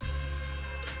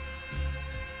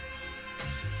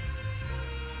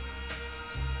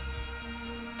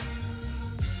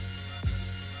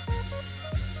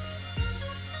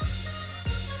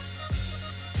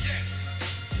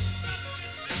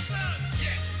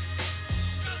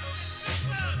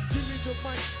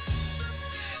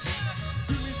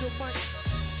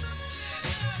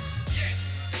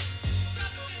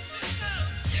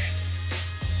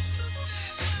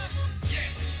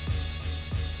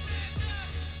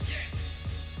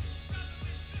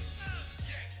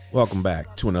Welcome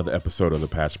back to another episode of the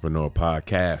Passionpreneur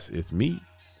Podcast. It's me,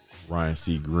 Ryan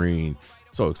C. Green.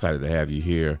 So excited to have you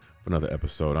here for another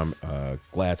episode. I'm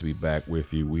glad to be back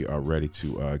with you. We are ready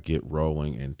to get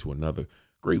rolling into another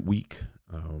great week.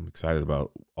 I'm excited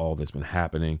about all that's been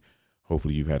happening.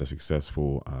 Hopefully you've had a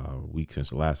successful week since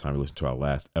the last time you listened to our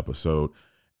last episode.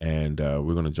 And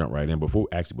we're going to jump right in. Before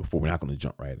we're not going to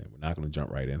jump right in. We're not going to jump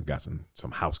right in. We've got some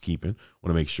housekeeping. Want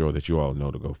to make sure that you all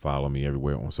know to go follow me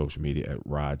everywhere on social media at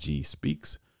Raji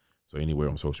Speaks. So anywhere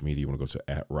on social media, you want to go to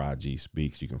at Raji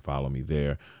Speaks. You can follow me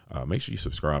there. Make sure you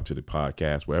subscribe to the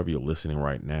podcast wherever you're listening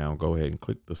right now. Go ahead and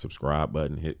click the subscribe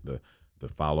button, hit the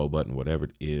follow button, whatever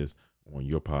it is on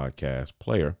your podcast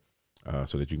player,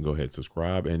 so that you can go ahead and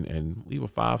subscribe and leave a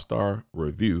 5-star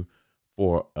review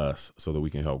for us so that we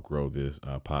can help grow this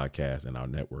podcast and our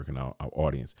network and our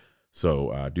audience.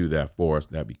 So do that for us.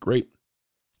 That'd be great.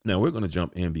 Now we're going to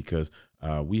jump in because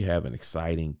we have an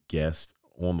exciting guest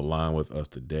on the line with us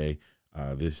today.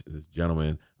 This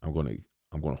gentleman, I'm going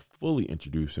to fully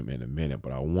introduce him in a minute,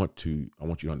 but I want you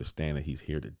to understand that he's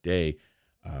here today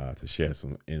to share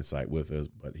some insight with us.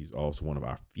 But he's also one of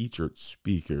our featured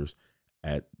speakers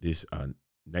at this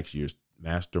next year's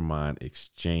Mastermind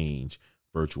Exchange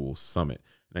Virtual Summit.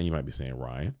 Now you might be saying,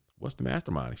 Ryan, what's the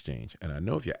Mastermind Exchange? And I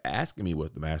know if you're asking me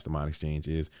what the Mastermind Exchange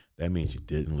is, that means you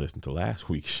didn't listen to last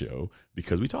week's show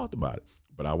because we talked about it.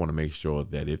 But I want to make sure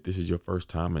that if this is your first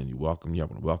time and I want to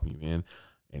welcome you in.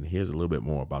 And here's a little bit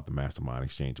more about the Mastermind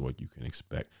Exchange, what you can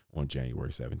expect on January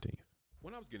 17th.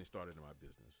 When I was getting started in my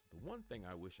business, the one thing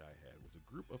I wish I had was a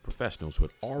group of professionals who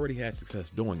had already had success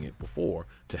doing it before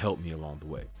to help me along the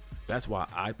way. That's why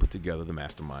I put together the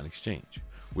Mastermind Exchange.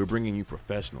 We're bringing you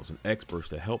professionals and experts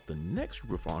to help the next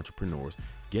group of entrepreneurs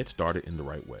get started in the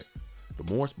right way.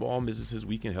 The more small businesses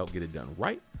we can help get it done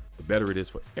right, the better it is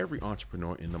for every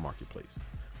entrepreneur in the marketplace.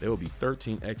 There will be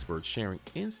 13 experts sharing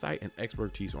insight and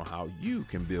expertise on how you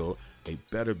can build a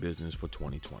better business for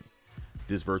 2020.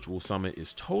 This virtual summit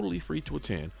is totally free to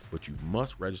attend, but you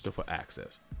must register for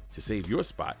access. To save your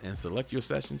spot and select your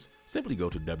sessions, simply go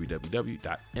to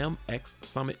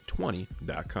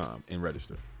www.mxsummit20.com and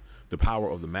register. The power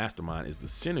of the mastermind is the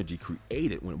synergy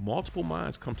created when multiple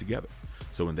minds come together.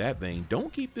 So in that vein,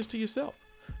 don't keep this to yourself.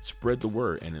 Spread the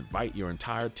word and invite your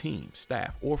entire team,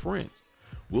 staff, or friends.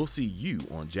 We'll see you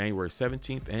on January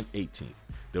 17th and 18th.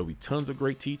 There'll be tons of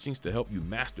great teachings to help you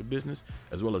master business,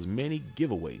 as well as many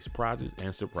giveaways, prizes,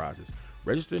 and surprises.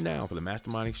 Register now for the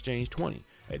Mastermind Exchange 20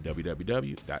 at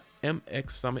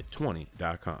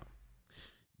www.mxsummit20.com.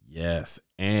 Yes,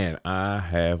 and I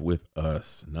have with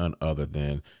us none other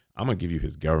than, I'm going to give you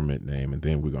his government name, and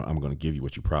then I'm going to give you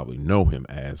what you probably know him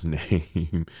as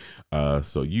name.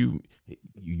 So you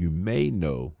may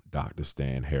know Dr.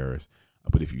 Stan Harris,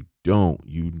 but if you don't,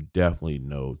 you definitely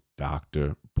know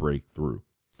Dr. Breakthrough.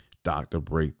 Dr.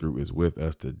 Breakthrough is with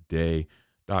us today.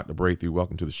 Dr. Breakthrough,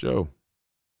 welcome to the show.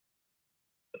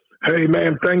 Hey,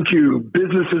 man, thank you.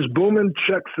 Business is booming,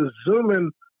 checks is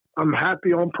zooming. I'm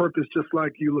happy on purpose, just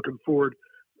like you. Looking forward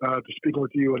to speaking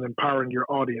with you and empowering your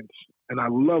audience. And I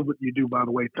love what you do, by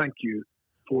the way. Thank you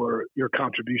for your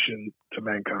contribution to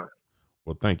mankind.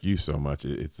 Well, thank you so much.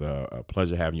 It's a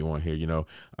pleasure having you on here. You know,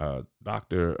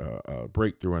 Dr.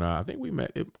 Breakthrough and I think we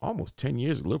met almost 10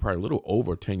 years ago, probably a little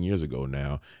over 10 years ago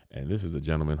now. And this is a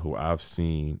gentleman who I've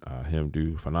seen him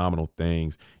do phenomenal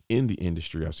things in the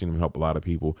industry. I've seen him help a lot of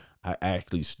people. I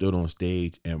actually stood on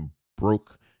stage and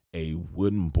broke a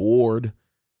wooden board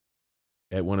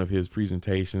at one of his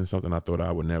presentations, something I thought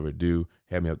I would never do.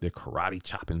 Had me up there karate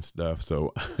chopping stuff.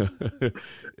 So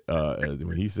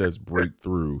when he says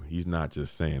breakthrough, he's not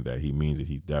just saying that. He means it.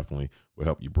 He definitely will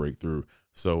help you break through.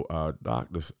 So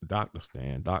Dr.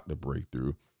 Stan, Dr.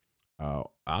 Breakthrough,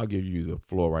 I'll give you the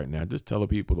floor right now. Just tell the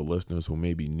people, the listeners who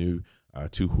may be new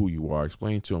to who you are,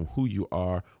 explain to them who you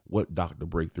are, what Dr.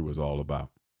 Breakthrough is all about.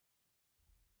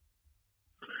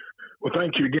 Well,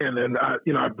 thank you again. And, I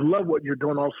love what you're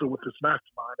doing also with this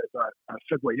mastermind as I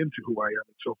segue into who I am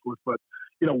and so forth. But,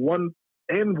 one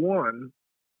and one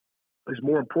is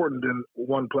more important than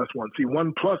 1 plus 1. See,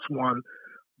 1 plus 1,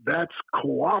 that's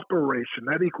cooperation.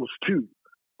 That equals 2.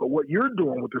 But what you're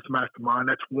doing with this mastermind,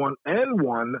 that's 1 and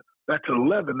 1, that's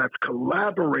 11. That's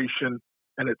collaboration,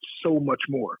 and it's so much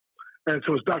more. And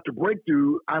so as Dr.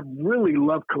 Breakthrough, I really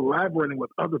love collaborating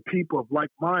with other people of like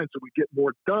mind so we get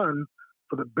more done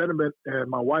for the betterment. And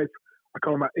my wife, I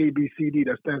call her my ABCD,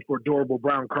 that stands for Adorable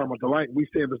Brown Caramel Delight. We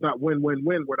say if it's not win, win,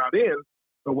 win, we're not in.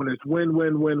 But when it's win,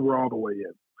 win, win, we're all the way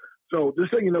in. So just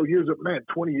so you know,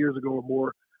 20 years ago or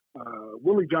more,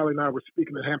 Willie Jolly and I were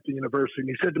speaking at Hampton University, and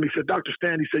he said to me, Dr.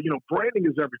 Stan, he said, branding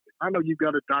is everything. I know you've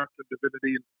got a doctorate in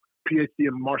divinity, and PhD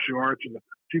in martial arts and a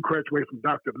few credits away from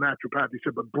Doctor of Naturopathy. He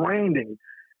said, but branding,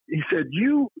 he said,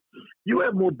 you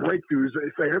have more breakthroughs.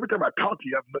 They say every time I talk to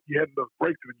you, you have enough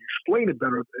breakthrough, and you explain it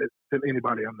better than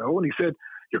anybody I know. And he said,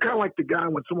 you're kind of like the guy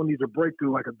when someone needs a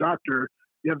breakthrough, like a doctor,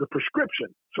 you have the prescription.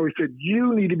 So he said,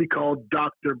 you need to be called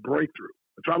Dr. Breakthrough.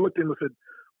 And so I looked at him and said,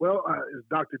 well, it's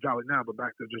Dr. Jolly now, but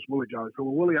back then just Willie Jolly. So,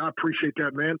 well, Willie, I appreciate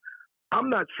that, man. I'm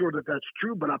not sure that that's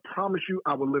true, but I promise you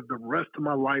I will live the rest of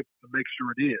my life to make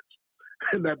sure it is.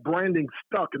 And that branding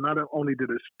stuck, and not only did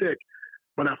it stick,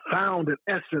 but I found, in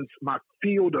essence, my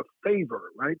field of favor,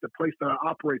 right? The place that I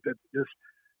operate that is.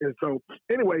 And so,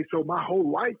 anyway, so my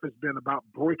whole life has been about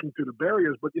breaking through the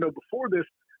barriers. But, before this,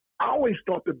 I always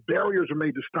thought that barriers are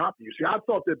made to stop you. See, I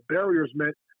thought that barriers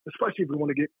meant, especially if you want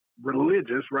to get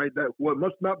religious, right, that it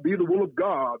must not be the will of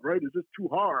God, right? Is this too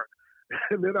hard?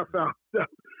 And then I found out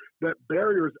that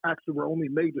barriers actually were only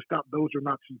made to stop those who are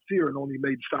not sincere and only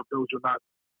made to stop those who are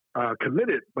not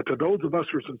committed. But to those of us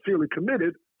who are sincerely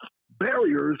committed,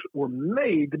 barriers were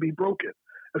made to be broken.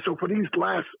 And so for these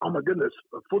last,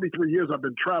 43 years, I've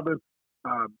been traveling,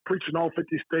 preaching all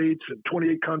 50 states and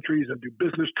 28 countries and do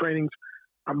business trainings.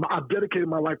 I've dedicated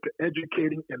my life to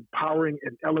educating, empowering,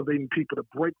 and elevating people to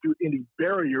break through any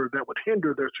barrier that would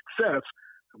hinder their success.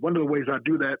 And one of the ways I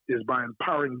do that is by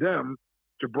empowering them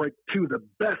to break to the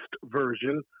best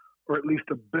version, or at least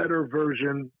a better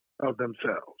version of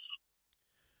themselves.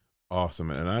 Awesome.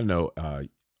 And I know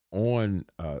during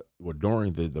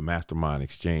the mastermind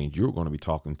exchange, you're going to be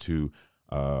talking to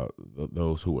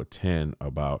those who attend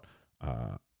about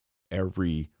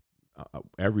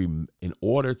in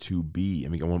order to be, I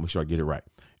want to make sure I get it right.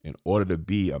 In order to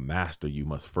be a master, you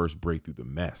must first break through the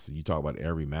mess. You talk about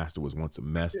every master was once a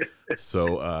mess.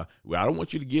 So I don't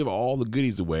want you to give all the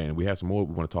goodies away, and we have some more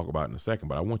we want to talk about in a second,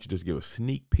 but I want you to just give a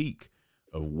sneak peek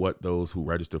of what those who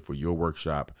register for your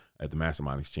workshop at the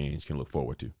Mastermind Exchange can look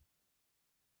forward to.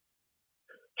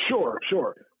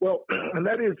 Sure. Well, and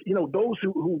that is, those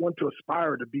who want to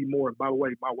aspire to be more. And by the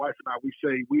way, my wife and I, we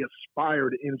say we aspire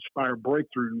to inspire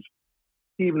breakthroughs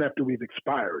even after we've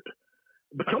expired.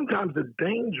 But sometimes the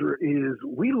danger is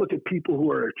we look at people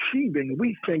who are achieving,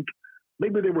 we think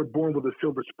maybe they were born with a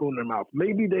silver spoon in their mouth.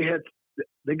 Maybe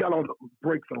they got all the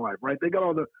breaks in life, right? They got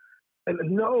all and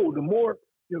no, the more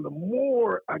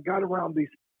I got around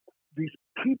these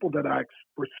people that I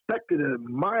respected and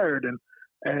admired,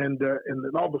 and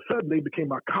then all of a sudden they became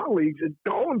my colleagues, it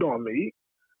dawned on me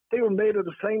they were made of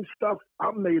the same stuff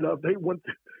I'm made of.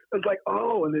 It's like,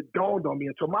 and it dawned on me.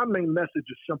 And so my main message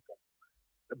is simple,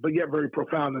 but yet very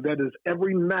profound, and that is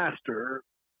every master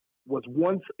was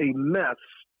once a mess,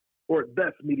 or at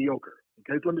best mediocre.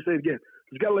 Okay, so let me say it again.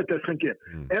 You got to let that sink in.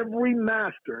 Every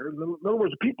master, in other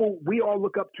words, the people we all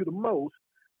look up to the most,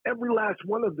 every last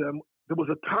one of them, there was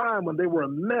a time when they were a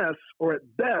mess, or at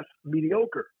best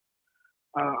mediocre.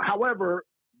 However,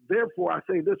 therefore, I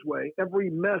say this way, every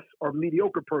mess or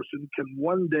mediocre person can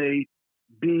one day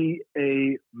be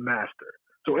a master.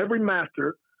 So every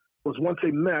master was once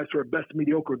a mess, or at best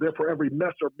mediocre. Therefore, every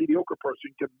mess or mediocre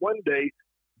person can one day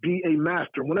be a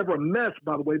master. Whenever a mess,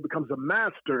 by the way, becomes a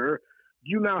master,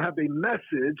 you now have a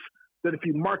message that if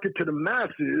you market to the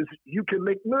masses, you can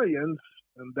make millions.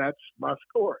 And that's my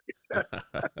story.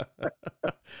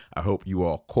 I hope you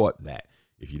all caught that.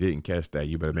 If you didn't catch that,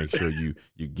 you better make sure you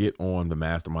get on the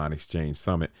Mastermind Exchange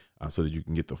Summit so that you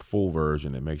can get the full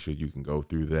version, and make sure you can go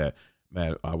through that.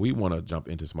 Man, we want to jump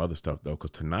into some other stuff, though,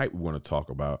 because tonight we want to talk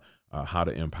about how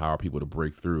to empower people to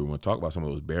break through. We want to talk about some of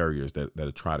those barriers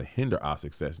that try to hinder our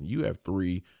success. And you have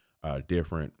three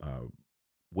different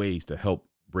ways to help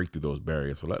break through those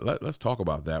barriers. So let's talk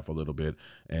about that for a little bit.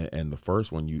 And the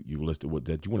first one you listed was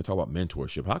that you want to talk about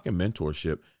mentorship. How can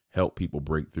mentorship help people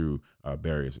break through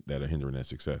barriers that are hindering their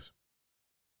success?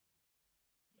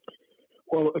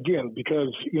 Well, again,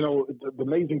 because, the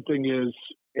amazing thing is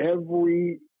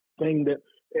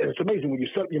it's amazing when you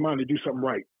set up your mind to do something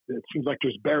right. It seems like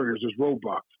there's barriers, there's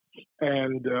roadblocks.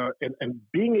 And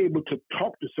being able to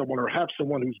talk to someone or have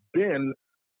someone who's been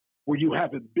where you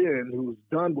haven't been, who's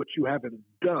done what you haven't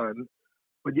done,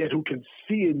 but yet who can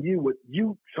see in you what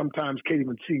you sometimes can't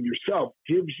even see in yourself,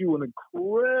 gives you an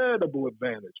incredible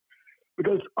advantage.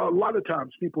 Because a lot of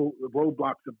times people,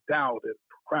 roadblocks of doubt and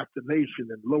procrastination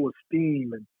and low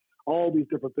esteem and all these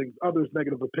different things, others'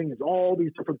 negative opinions, all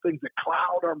these different things that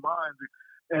cloud our minds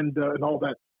and all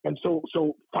that. And so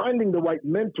finding the right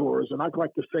mentors, and I'd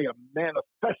like to say a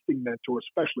manifesting mentor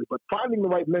especially, but finding the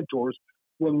right mentors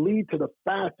will lead to the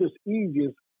fastest,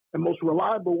 easiest, and most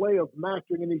reliable way of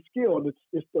mastering any skill. And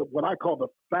it's what I call the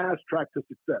fast track to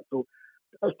success. So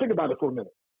let's think about it for a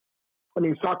minute.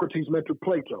 Socrates mentored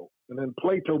Plato, and then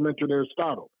Plato mentored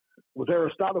Aristotle. was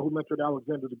Aristotle, who mentored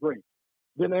Alexander the Great.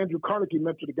 Then Andrew Carnegie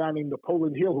mentored a guy named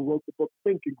Napoleon Hill, who wrote the book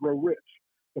Think and Grow Rich.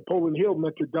 Napoleon Hill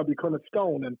mentored W. Clement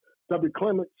Stone, and W.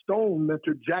 Clement Stone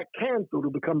mentored Jack Canfield to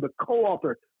become the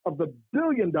co-author of the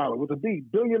with a B,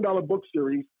 billion-dollar book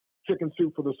series, Chicken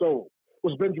Soup for the Soul. It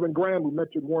was Benjamin Graham who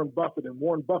mentored Warren Buffett, and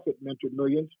Warren Buffett mentored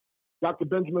millions. Dr.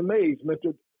 Benjamin Mays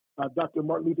mentored Dr.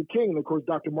 Martin Luther King, and of course,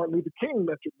 Dr. Martin Luther King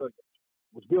mentored millions.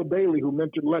 It was Bill Bailey who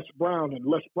mentored Les Brown, and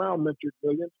Les Brown mentored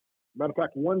millions. Matter of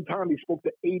fact, one time he spoke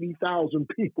to 80,000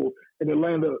 people in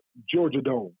Atlanta, Georgia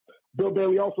Dome. Bill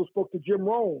Bailey also spoke to Jim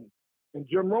Rohn, and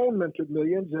Jim Rohn mentored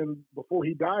millions. And before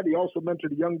he died, he also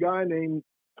mentored a young guy named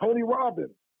Tony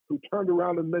Robbins, who turned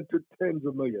around and mentored tens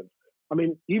of millions. I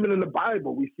mean, even in the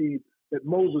Bible, we see that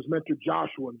Moses mentored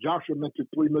Joshua, and Joshua mentored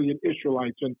 3 million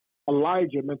Israelites, and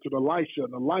Elijah mentored Elisha,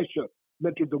 and Elisha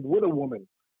mentored the widow woman.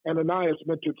 Ananias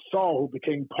mentored Saul, who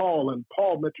became Paul, and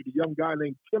Paul mentored a young guy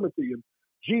named Timothy, and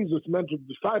Jesus mentored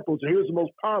disciples. And here's the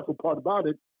most powerful part about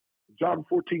it. John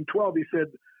 14:12, he said,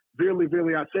 "Verily,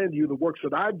 verily, I say unto you, the works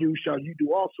that I do shall you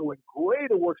do also, and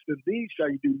greater works than these shall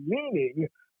you do," meaning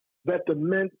that the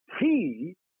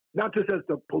mentee, not just has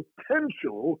the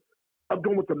potential of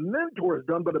doing what the mentor has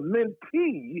done, but a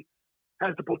mentee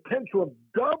has the potential of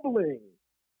doubling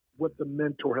what the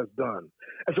mentor has done.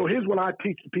 And so here's what I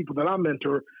teach the people that I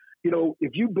mentor. You know,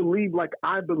 if you believe like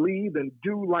I believe and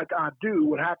do like I do,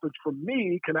 what happens for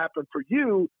me can happen for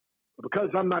you. But because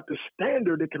I'm not the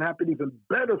standard, it can happen even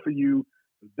better for you.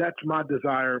 That's my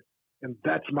desire, and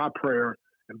that's my prayer.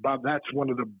 And that's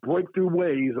one of the breakthrough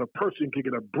ways a person can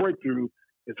get a breakthrough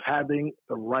is having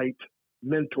the right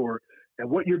mentor.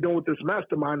 And what you're doing with this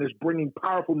mastermind is bringing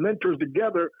powerful mentors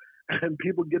together, and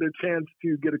people get a chance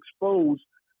to get exposed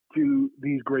to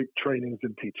these great trainings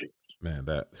and teachings. Man,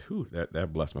 that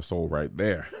blessed my soul right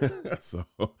there. So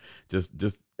just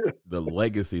the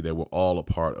legacy that we're all a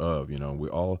part of, we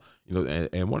all,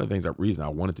 and one of the things, that reason I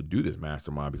wanted to do this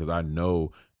mastermind, because I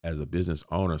know as a business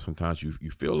owner, sometimes you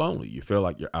feel lonely. You feel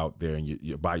like you're out there and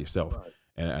you're by yourself. Right.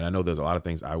 And I know there's a lot of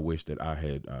things I wish that I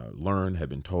had learned, had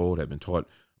been told, had been taught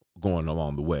going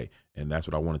along the way. And that's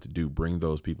what I wanted to do, bring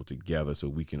those people together so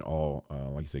we can all,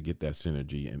 like you said, get that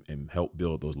synergy and help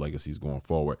build those legacies going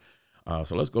forward.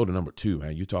 So let's go to number 2,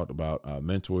 man. You talked about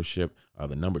mentorship.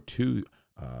 The number 2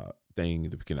 thing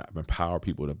that can empower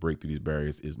people to break through these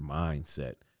barriers is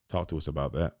mindset. Talk to us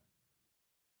about that.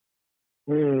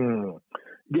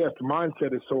 Yes,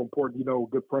 mindset is so important. A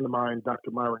good friend of mine,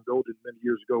 Dr. Myron Golden, many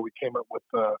years ago, we came up with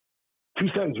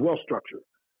 2-sentence wealth structure.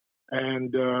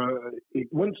 And it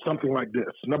went something like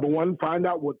this. Number 1, find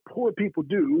out what poor people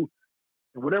do,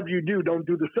 and whatever you do, don't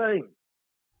do the same.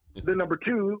 Then number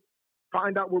 2,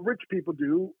 find out what rich people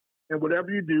do, and whatever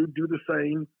you do, do the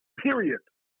same, period.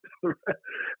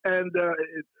 And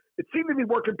it seemed to be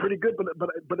working pretty good, but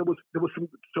there was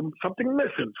something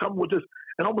missing. Something was just,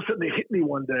 and all of a sudden it hit me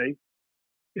one day.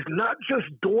 It's not just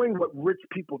doing what rich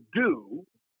people do.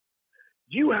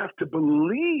 You have to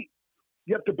believe.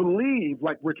 You have to believe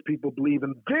like rich people believe,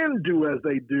 and then do as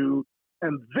they do,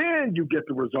 and then you get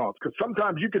the results. Because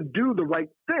sometimes you can do the right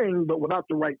thing, but without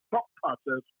the right thought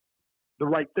process, the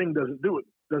right thing doesn't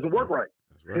work right.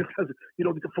 That's right. You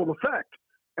don't get the full effect.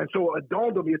 And so it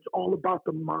dawned on me, it's all about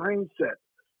the mindset.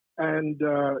 And,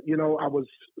 I was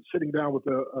sitting down with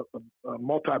a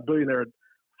multi-billionaire,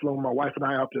 flown my wife and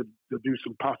I out to do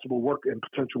some possible work and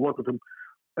potential work with him.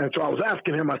 And so I was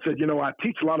asking him, I said, I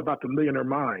teach a lot about the millionaire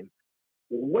mind.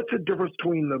 What's the difference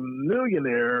between the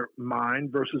millionaire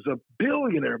mind versus a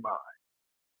billionaire mind?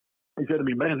 He said to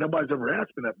me, man, nobody's ever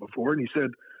asked me that before. And he said,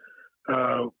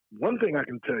 one thing I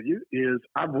can tell you is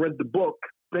I've read the book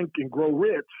Think and Grow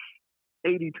Rich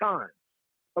 80 times.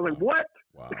 I was like, what?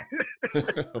 Wow.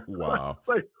 Wow.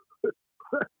 Wait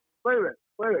a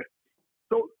minute.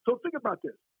 So think about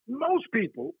this. Most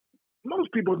people,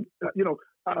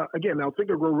 again, now Think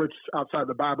and Grow Rich outside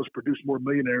the Bible's produced more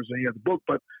millionaires than any other book,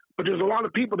 but there's a lot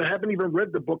of people that haven't even read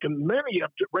the book, and many have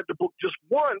read the book just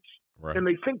once, right, and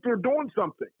they think they're doing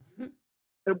something.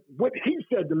 And what he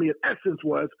said to me, in essence,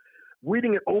 was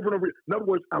reading it over and over. In other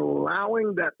words,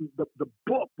 allowing that the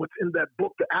book, what's in that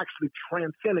book, to actually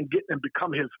transcend and get and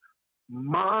become his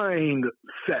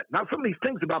mindset. Not some of these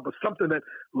things about, but something that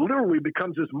literally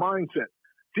becomes his mindset.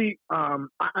 See,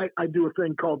 I do a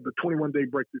thing called the 21-Day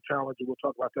Breakthrough Challenge, and we'll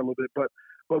talk about that a little bit.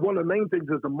 But one of the main things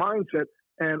is the mindset.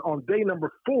 And on day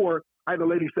number 4, I had a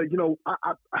lady say,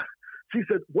 she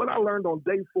said, what I learned on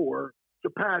day 4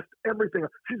 surpassed everything.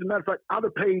 She said, as a matter of fact, I'd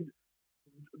have paid,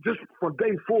 just for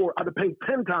day 4, I'd have paid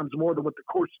 10 times more than what the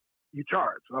course you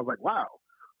charge. And I was like, wow.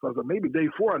 So I was like, maybe day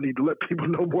 4, I need to let people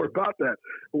know more about that.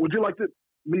 But would you like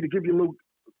me to give you a little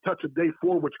touch of day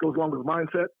 4, which goes along with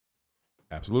mindset?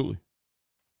 Absolutely.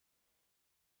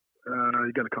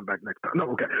 You got to come back next time.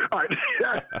 No, okay. All right.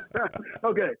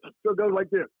 Okay. So it goes like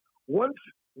this.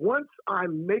 Once I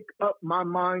make up my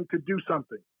mind to do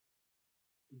something,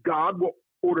 God will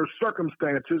order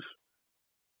circumstances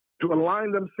to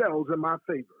align themselves in my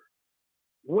favor.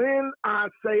 When I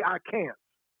say I can't,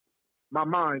 my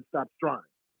mind stops trying.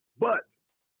 But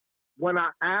when I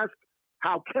ask,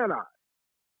 how can I?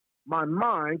 My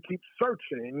mind keeps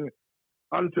searching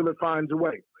until it finds a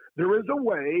way. There is a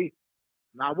way,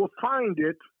 and I will find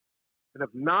it. And if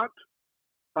not,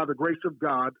 by the grace of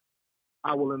God,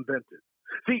 I will invent it.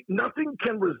 See, nothing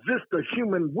can resist the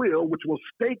human will, which will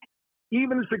stake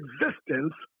even its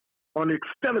existence on the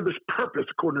extent of its purpose,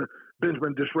 according to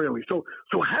Benjamin Disraeli. So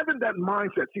having that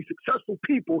mindset, see, successful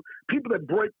people that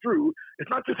break through, it's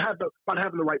not just about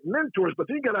having the right mentors, but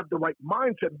then you got to have the right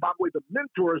mindset. By the way, the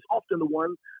mentor is often the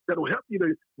one that will help you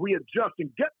to readjust and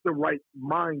get the right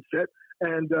mindset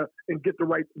and get the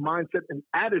right mindset and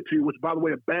attitude, which, by the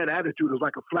way, a bad attitude is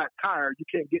like a flat tire. You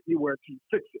can't get anywhere until you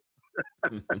fix it.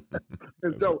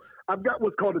 And so I've got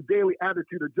what's called a daily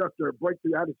attitude adjuster, a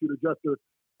breakthrough attitude adjuster.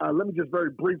 Let me just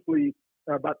very briefly,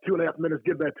 about 2.5 minutes,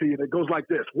 give that to you. And it goes like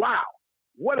this. Wow,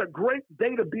 what a great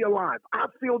day to be alive. I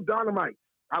feel dynamite.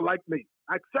 I like me.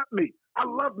 I accept me. I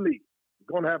love me. I'm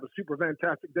going to have a super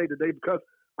fantastic day today because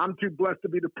I'm too blessed to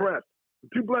be depressed. I'm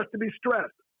too blessed to be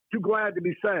stressed. Too glad to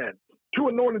be sad. Too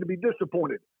anointed to be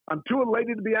disappointed. I'm too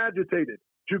elated to be agitated.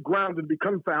 Too grounded to be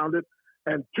confounded.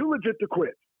 And too legit to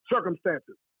quit.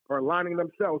 Circumstances are aligning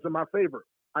themselves in my favor.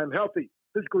 I am healthy,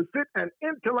 physically fit, and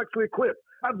intellectually equipped.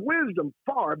 I have wisdom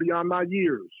far beyond my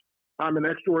years. I'm an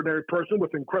extraordinary person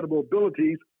with incredible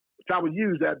abilities, which I will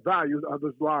use to add value to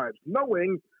others' lives,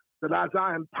 knowing that as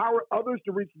I empower others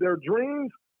to reach their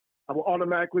dreams, I will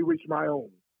automatically reach my own.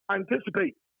 I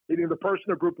anticipate meeting the person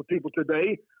or group of people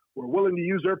today who are willing to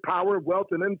use their power, wealth,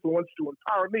 and influence to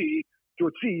empower me to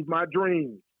achieve my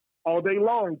dreams. All day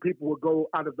long, people will go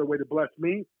out of their way to bless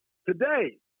me.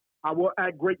 Today, I will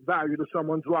add great value to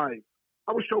someone's life.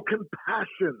 I will show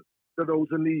compassion to those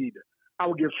in need. I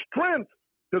will give strength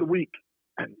to the weak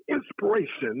and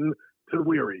inspiration to the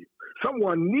weary.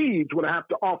 Someone needs what I have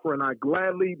to offer, and I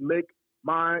gladly make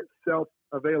myself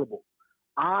available.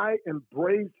 I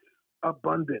embrace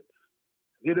abundance.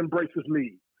 It embraces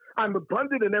me. I'm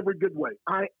abundant in every good way.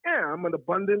 I am an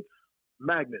abundance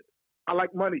magnet. I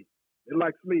like money. It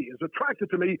likes me. It's attracted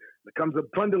to me. It comes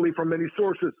abundantly from many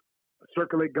sources. I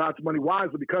circulate God's money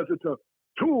wisely because it's a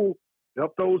tool to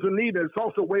help those in need. And it's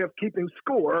also a way of keeping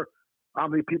score how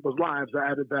many people's lives are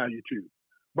added value to.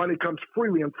 Money comes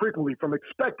freely and frequently from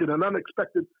expected and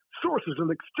unexpected sources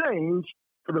in exchange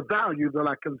for the value that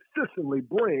I consistently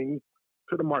bring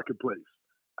to the marketplace.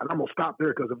 And I'm going to stop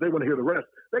there because if they want to hear the rest,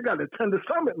 they got to attend the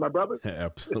summit, my brother.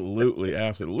 Absolutely.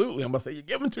 Absolutely. I'm going to say you're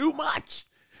giving too much.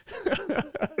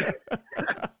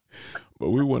 But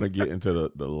we want to get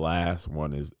into the last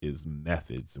one is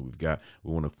methods. We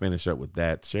want to finish up with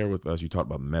that. Share with us. You talked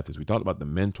about methods. We talked about the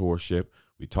mentorship.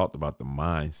 We talked about the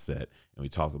mindset, and we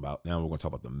talked about, now we're going to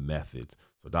talk about the methods.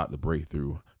 So Dr.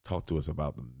 Breakthrough, talk to us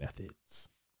about the methods.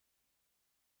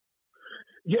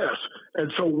 Yes.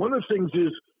 And so one of the things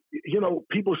is,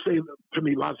 people say to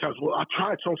me a lot of times, well, I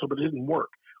tried so-and-so, but it didn't work.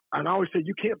 And I always say,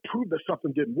 you can't prove that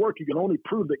something didn't work. You can only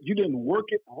prove that you didn't work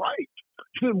it right.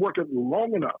 You didn't work it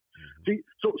long enough. See,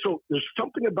 so there's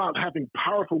something about having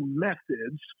powerful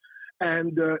methods,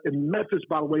 and methods,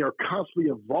 by the way, are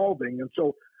constantly evolving. And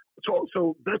so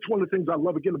that's one of the things I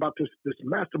love again about this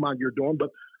mastermind you're doing.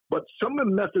 But some of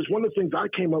the methods, one of the things I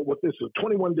came up with is a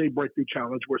 21-day breakthrough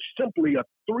challenge, where simply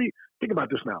think about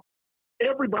this now.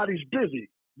 Everybody's busy,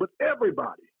 but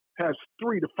everybody has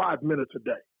 3 to 5 minutes a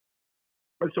day.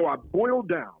 And so I boiled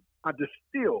down, I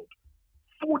distilled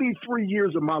 43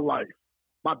 years of my life,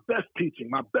 my best teaching,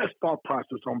 my best thought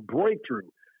process on breakthrough,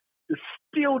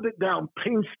 distilled it down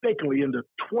painstakingly into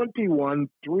 21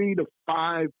 3 to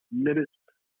 5 minute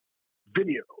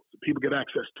videos that people get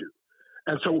access to.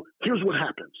 And so here's what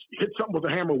happens. You hit something with a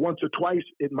hammer once or twice,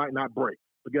 it might not break.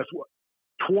 But guess what?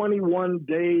 21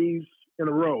 days in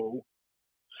a row,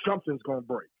 something's going to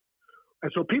break.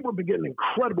 And so people have been getting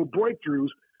incredible breakthroughs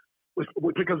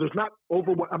because it's not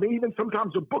overwhelming. I mean, even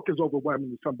sometimes a book is overwhelming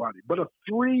to somebody. But a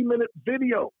 3-minute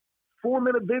video,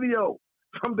 4-minute video,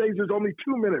 some days it's only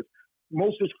 2 minutes.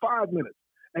 Most is 5 minutes.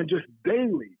 And just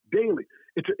daily.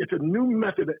 It's a new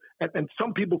method. And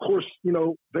some people, of course,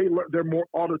 they're more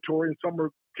auditory, and some are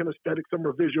kinesthetic, some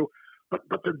are visual. But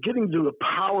they're getting to the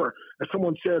power. As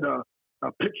someone said, a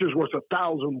picture's worth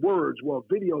 1,000 words. Well,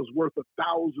 video's worth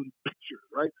 1,000 pictures,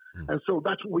 right? And so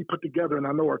that's what we put together. And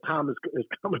I know our time is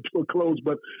coming to a close,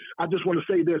 but I just want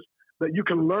to say this. that you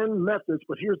can learn methods,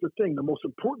 but here's the thing. The most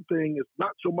important thing is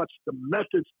not so much the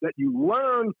methods that you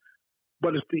learn,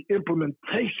 but it's the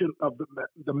implementation of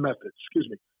the methods. Excuse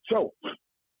me. So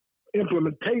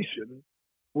implementation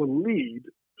will lead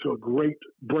to a great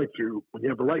breakthrough when you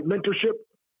have the right mentorship,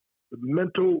 the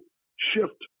mental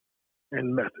shift,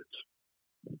 and methods.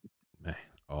 Man,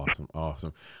 awesome.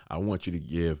 I want you to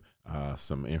give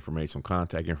some information, some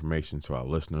contact information to our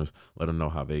listeners. Let them know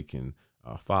how they can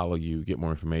follow you, get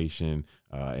more information,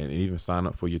 and even sign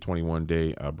up for your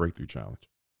 21-day breakthrough challenge.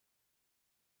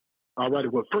 All righty.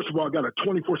 Well, first of all, I got a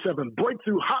 24/7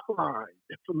 breakthrough hotline,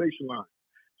 information line,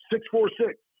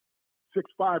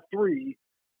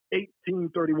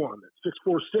 646-653-1831. That's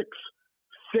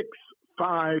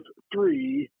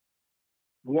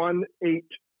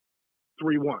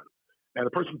 646-653-1831. And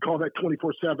the person can call that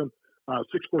 24/7,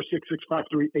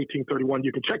 646-653-1831.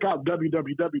 You can check out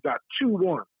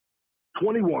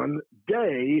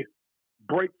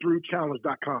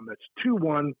www.21daybreakthroughchallenge.com. That's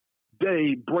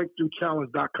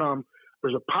 21daybreakthroughchallenge.com.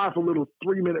 There's a powerful little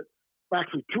 3-minute,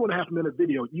 actually 2.5-minute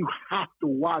video you have to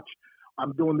watch.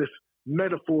 I'm doing this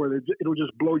metaphor. It'll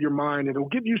just blow your mind, and it'll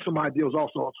give you some ideas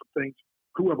also on some things.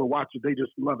 Whoever watches, they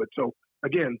just love it. So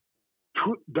again,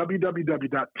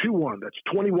 www.21, that's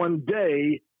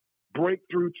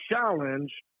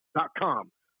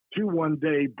 21daybreakthroughchallenge.com,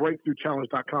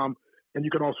 21daybreakthroughchallenge.com. And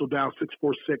you can also dial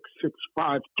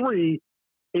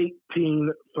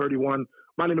 646-653-1831.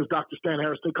 My name is Dr. Stan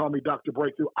Harris. They call me Dr.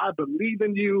 Breakthrough. I believe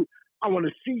in you. I want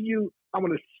to see you. I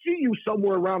want to see you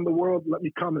somewhere around the world. Let me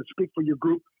come and speak for your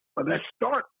group. But let's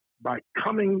start by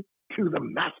coming to the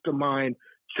mastermind,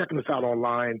 checking us out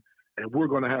online. And we're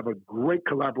going to have a great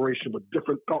collaboration with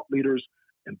different thought leaders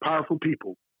and powerful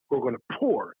people who are going to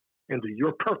pour into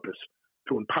your purpose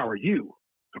to empower you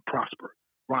to prosper.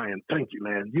 Ryan, thank you,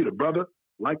 man. You the brother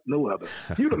like no other.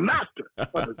 You the master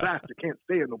of disaster. Can't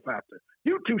say it no faster.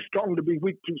 You too strong to be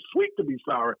weak, too sweet to be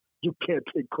sour. You can't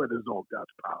take credit as all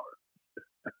God's power.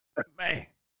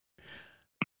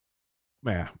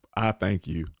 Man, I thank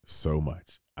you so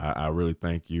much. I really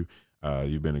thank you.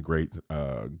 You've been a great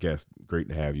guest. Great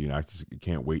to have you. And I just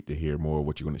can't wait to hear more of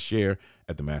what you're going to share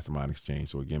at the Mastermind Exchange.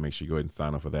 So again, make sure you go ahead and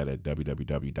sign up for that at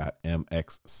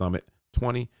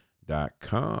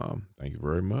www.mxsummit20.com. Thank you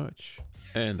very much.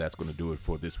 And that's going to do it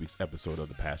for this week's episode of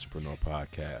the Passionpreneur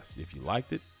Podcast. If you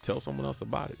liked it, tell someone else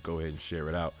about it. Go ahead and share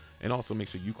it out. And also make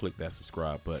sure you click that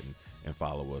subscribe button and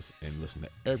follow us and listen to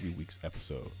every week's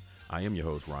episode. I am your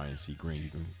host, Ryan C. Green. You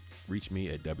can reach me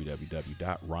at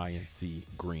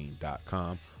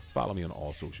www.ryancgreen.com. Follow me on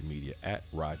all social media at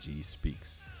Raji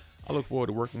Speaks. I look forward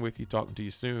to working with you, talking to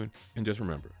you soon. And just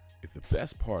remember, if the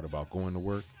best part about going to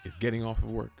work is getting off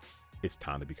of work, it's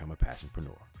time to become a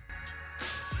passionpreneur.